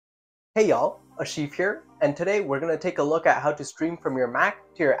Hey y'all, Ashif here, and today we're going to take a look at how to stream from your Mac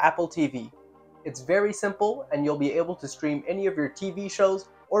to your Apple TV. It's very simple and you'll be able to stream any of your TV shows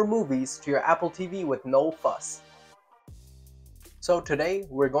or movies to your Apple TV with no fuss. So today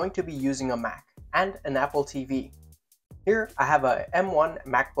we're going to be using a Mac and an Apple TV. Here I have a M1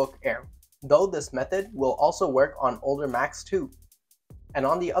 MacBook Air, though this method will also work on older Macs too. And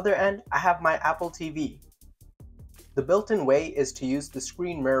on the other end I have my Apple TV. The built-in way is to use the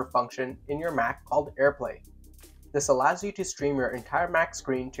screen mirror function in your Mac called AirPlay. This allows you to stream your entire Mac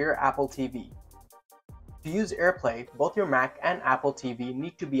screen to your Apple TV. To use AirPlay, both your Mac and Apple TV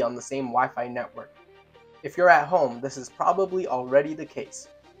need to be on the same Wi-Fi network. If you're at home, this is probably already the case.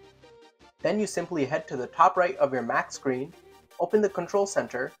 Then you simply head to the top right of your Mac screen, open the control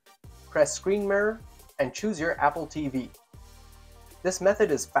center, press screen mirror, and choose your Apple TV. This method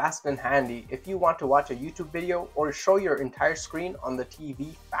is fast and handy if you want to watch a YouTube video or show your entire screen on the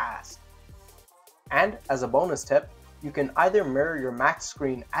TV fast. And as a bonus tip, you can either mirror your Mac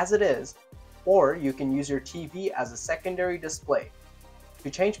screen as it is, or you can use your TV as a secondary display.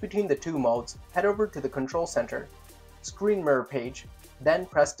 To change between the two modes, head over to the control center, screen mirror page, then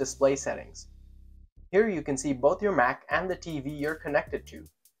press display settings. Here you can see both your Mac and the TV you're connected to.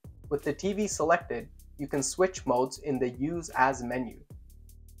 With the TV selected, you can switch modes in the Use As menu.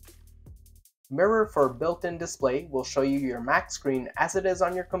 Mirror for built-in display will show you your Mac screen as it is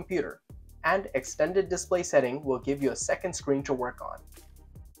on your computer, and extended display setting will give you a second screen to work on.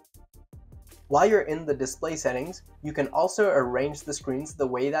 While you're in the display settings, you can also arrange the screens the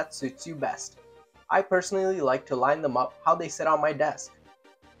way that suits you best. I personally like to line them up how they sit on my desk.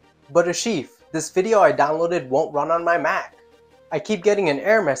 But Ashif, this video I downloaded won't run on my Mac. I keep getting an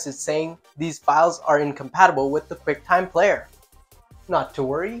error message saying these files are incompatible with the QuickTime player. Not to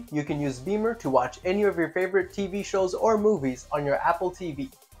worry, you can use Beamer to watch any of your favorite TV shows or movies on your Apple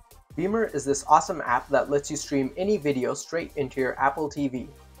TV. Beamer is this awesome app that lets you stream any video straight into your Apple TV,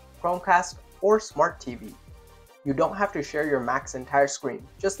 Chromecast, or Smart TV. You don't have to share your Mac's entire screen,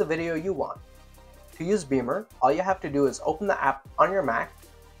 just the video you want. To use Beamer, all you have to do is open the app on your Mac,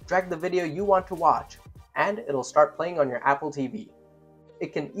 drag the video you want to watch, and it'll start playing on your Apple TV.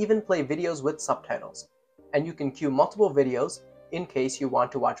 It can even play videos with subtitles, and you can queue multiple videos in case you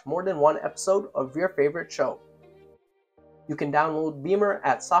want to watch more than one episode of your favorite show. You can download Beamer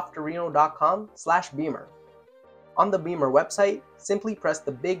at softorino.com/Beamer. On the Beamer website, simply press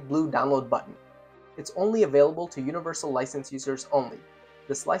the big blue download button. It's only available to universal license users only.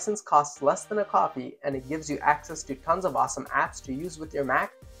 This license costs less than a coffee, and it gives you access to tons of awesome apps to use with your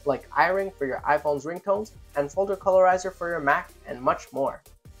Mac, like iRing for your iPhone's ringtones, and Folder Colorizer for your Mac, and much more.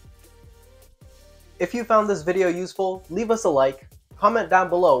 If you found this video useful, leave us a like, comment down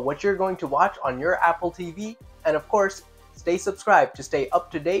below what you're going to watch on your Apple TV, and of course, stay subscribed to stay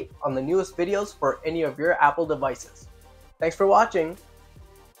up to date on the newest videos for any of your Apple devices. Thanks for watching!